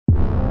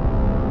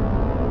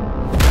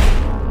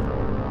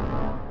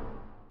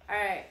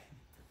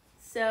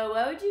So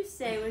what would you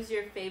say was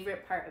your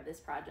favorite part of this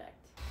project?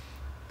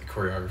 The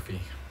choreography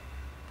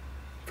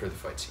for the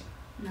fight scene.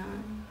 No.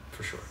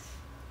 For sure.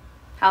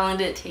 How long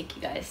did it take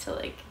you guys to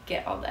like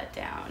get all that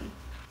down?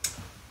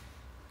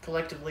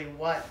 Collectively,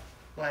 what?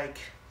 Like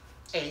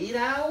 8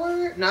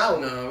 hours?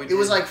 No, we it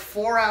was did like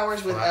 4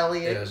 hours with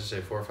Elliot. Yeah, I was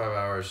gonna say 4 or 5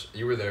 hours.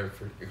 You were there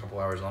for a couple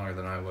hours longer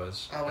than I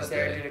was. I was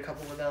there. I did a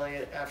couple with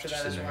Elliot after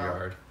just that as in well. the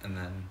yard, and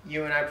then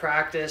You and I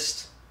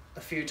practiced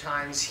a few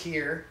times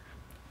here.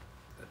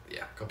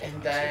 Yeah, a couple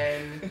and times.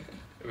 And then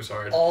it was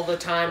hard. All the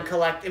time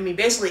I mean,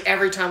 basically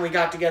every time we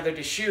got together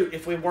to shoot,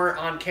 if we weren't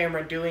on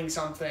camera doing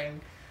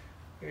something,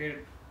 we'd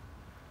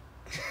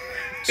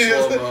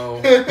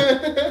slow-mo,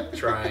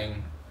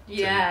 trying to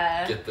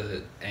get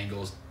the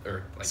angles,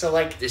 or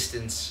like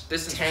distance.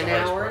 Distance 10 was the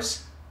hardest hours?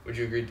 part. Would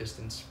you agree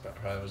distance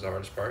probably was the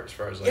hardest part, as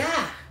far as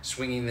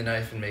swinging the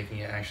knife and making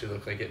it actually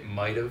look like it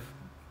might have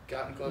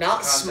gotten close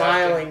Not to contact?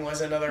 smiling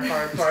was another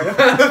hard part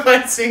about the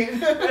fight scene.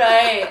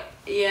 Right,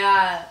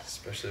 yeah.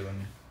 Especially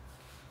when...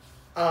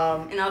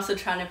 and also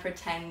trying to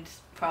pretend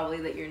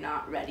probably that you're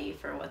not ready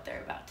for what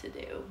they're about to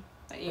do.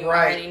 But you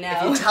right. already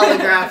know. If you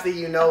telegraph that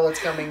you know what's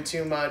coming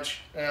too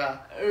much. Yeah.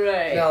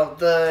 Right. No,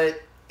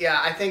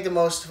 I think the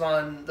most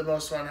fun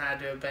had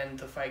to have been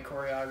the fight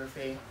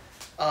choreography.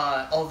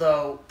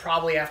 Although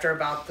probably after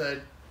about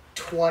the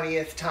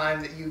 20th time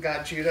that you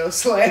got judo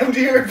slammed,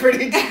 you were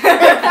pretty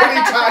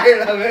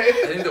tired of it.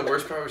 I think the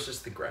worst part was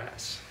just the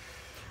grass.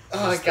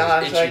 Oh my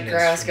gosh, that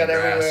grass got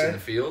everywhere. In the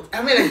field.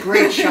 I made a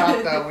great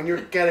shot though when you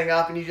were getting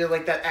up and you did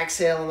like that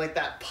exhale and like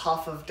that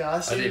puff of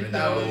dust. I didn't even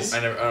know. I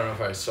don't know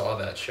if I saw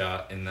that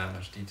shot in that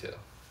much detail.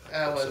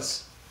 That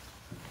was.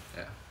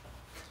 Yeah.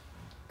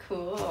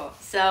 Cool.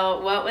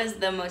 So, what was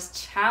the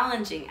most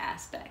challenging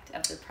aspect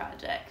of the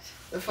project?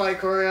 The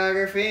fight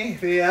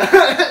choreography.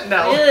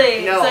 No.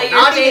 Really? No. So your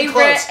not favorite even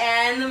close.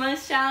 and the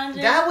most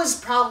challenging? That was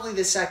probably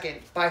the second.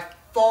 By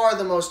far,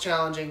 the most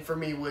challenging for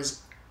me was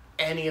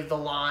any of the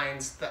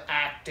lines, the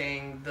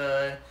acting,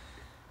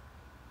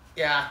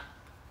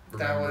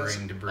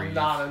 remembering to breathe. I'm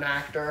not an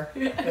actor.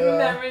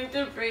 Remembering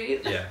to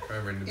breathe. Yeah,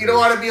 remembering to breathe. You don't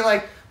want to be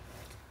like,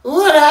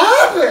 what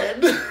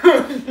happened?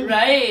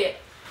 Right.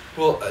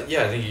 Well,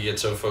 yeah, I think you get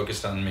so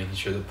focused on making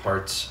sure the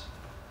parts,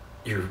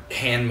 your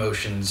hand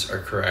motions are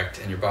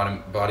correct and your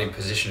body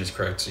position is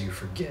correct, so you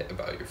forget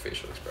about your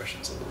facial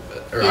expressions a little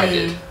bit. Or I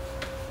did.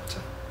 So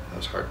that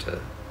was hard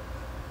to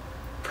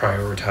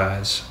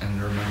prioritize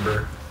and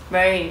remember.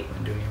 Right.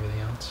 And doing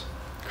everything else.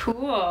 Cool.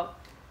 All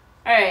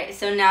right,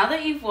 so now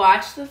that you've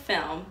watched the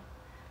film,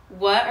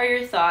 what are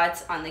your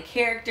thoughts on the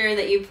character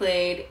that you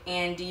played,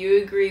 and do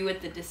you agree with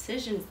the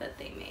decisions that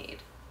they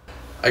made?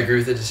 I agree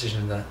with the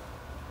decision that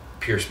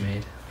Pierce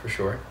made, for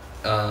sure.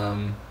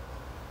 I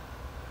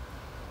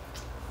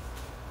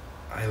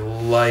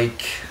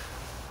like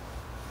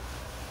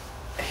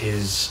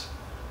his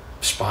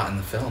spot in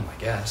the film, I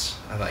guess.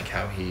 I like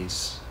how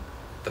he's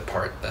the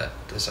part that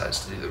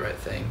decides to do the right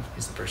thing.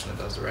 He's the person that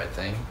does the right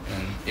thing.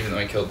 And even though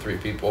I killed 3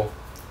 people,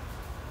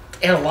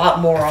 and a lot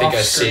more I think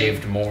off-screen.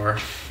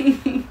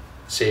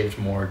 saved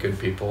more good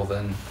people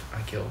than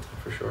I killed,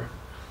 for sure.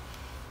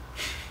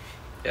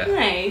 Yeah.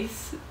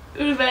 Nice.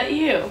 What about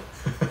you?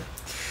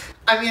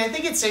 I mean, I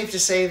think it's safe to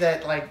say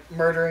that, like,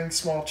 murdering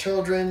small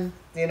children,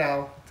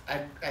 I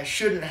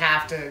shouldn't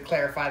have to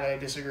clarify that I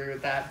disagree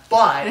with that.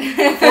 But,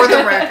 for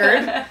the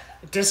record, I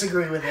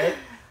disagree with it.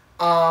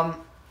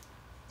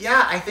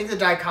 Yeah, I think the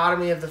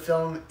dichotomy of the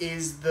film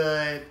is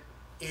the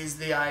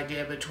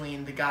idea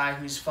between the guy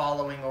who's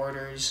following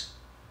orders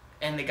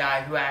and the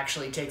guy who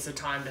actually takes the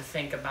time to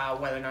think about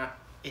whether or not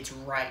it's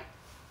right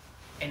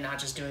and not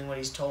just doing what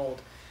he's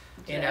told.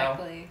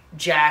 Exactly.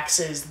 Jax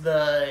is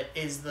the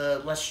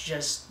let's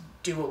just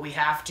do what we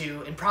have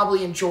to, and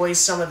probably enjoys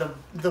some of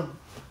the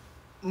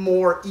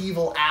more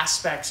evil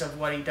aspects of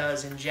what he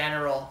does in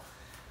general.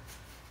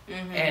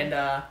 Mm-hmm. And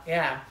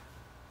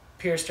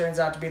Pierce turns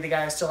out to be the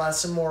guy who still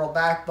has some moral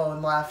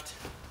backbone left.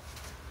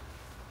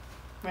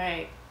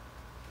 Right.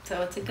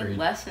 So it's a good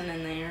lesson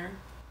in there.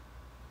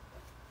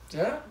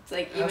 Yeah. It's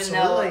like, even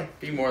absolutely. though...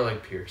 Be more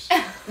like Pierce.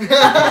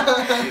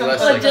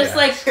 Well, just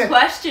like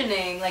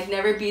questioning, like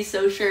never be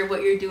so sure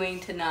what you're doing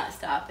to not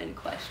stop and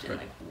question,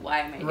 like, why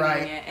am I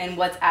doing it? And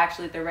what's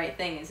actually the right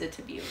thing? Is it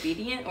to be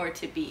obedient or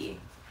to be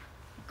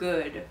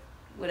good?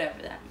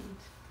 Whatever that means.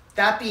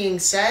 That being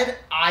said,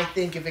 I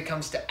think if it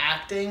comes to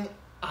acting,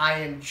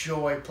 I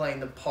enjoy playing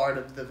the part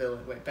of the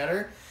villain way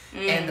better.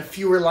 And the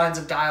fewer lines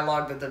of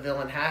dialogue that the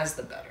villain has,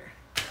 the better.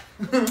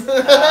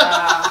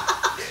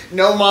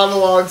 No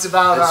monologues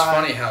about. It's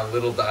funny how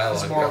little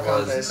dialogue there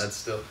was. And that's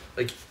still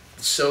like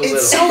so little.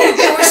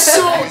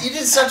 You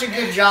did such a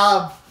good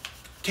job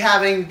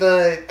having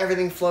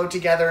everything flow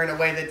together in a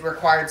way that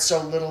required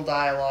so little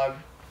dialogue.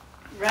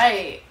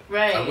 Right.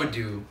 I would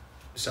do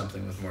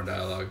something with more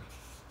dialogue.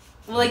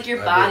 Well, like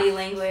your body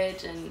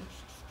language and.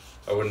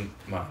 I wouldn't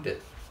mind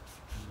it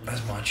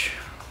as much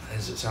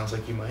as it sounds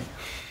like you might.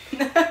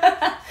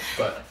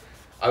 But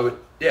I would.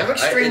 Yeah, I'm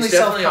extremely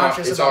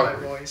self-conscious about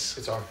my voice.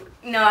 It's awkward.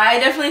 No, I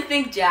definitely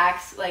think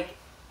Jax, like,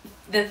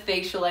 the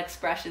facial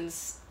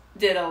expressions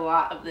did a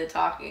lot of the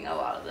talking a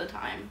lot of the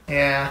time.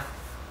 Yeah.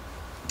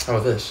 How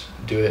about this?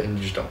 Do it and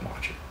you just don't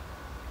watch it.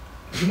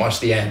 You watch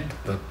the end,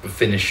 the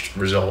finished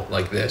result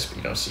like this, but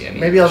you don't see any.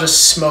 Maybe I'll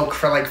just smoke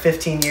for like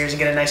 15 years and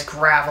get a nice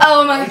gravel.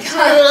 Oh my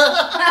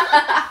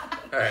god.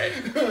 All right.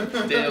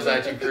 Daniel's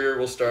acting career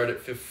will start at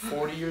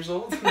 40 years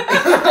old.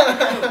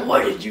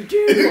 What did you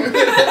do?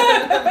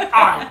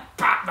 I'm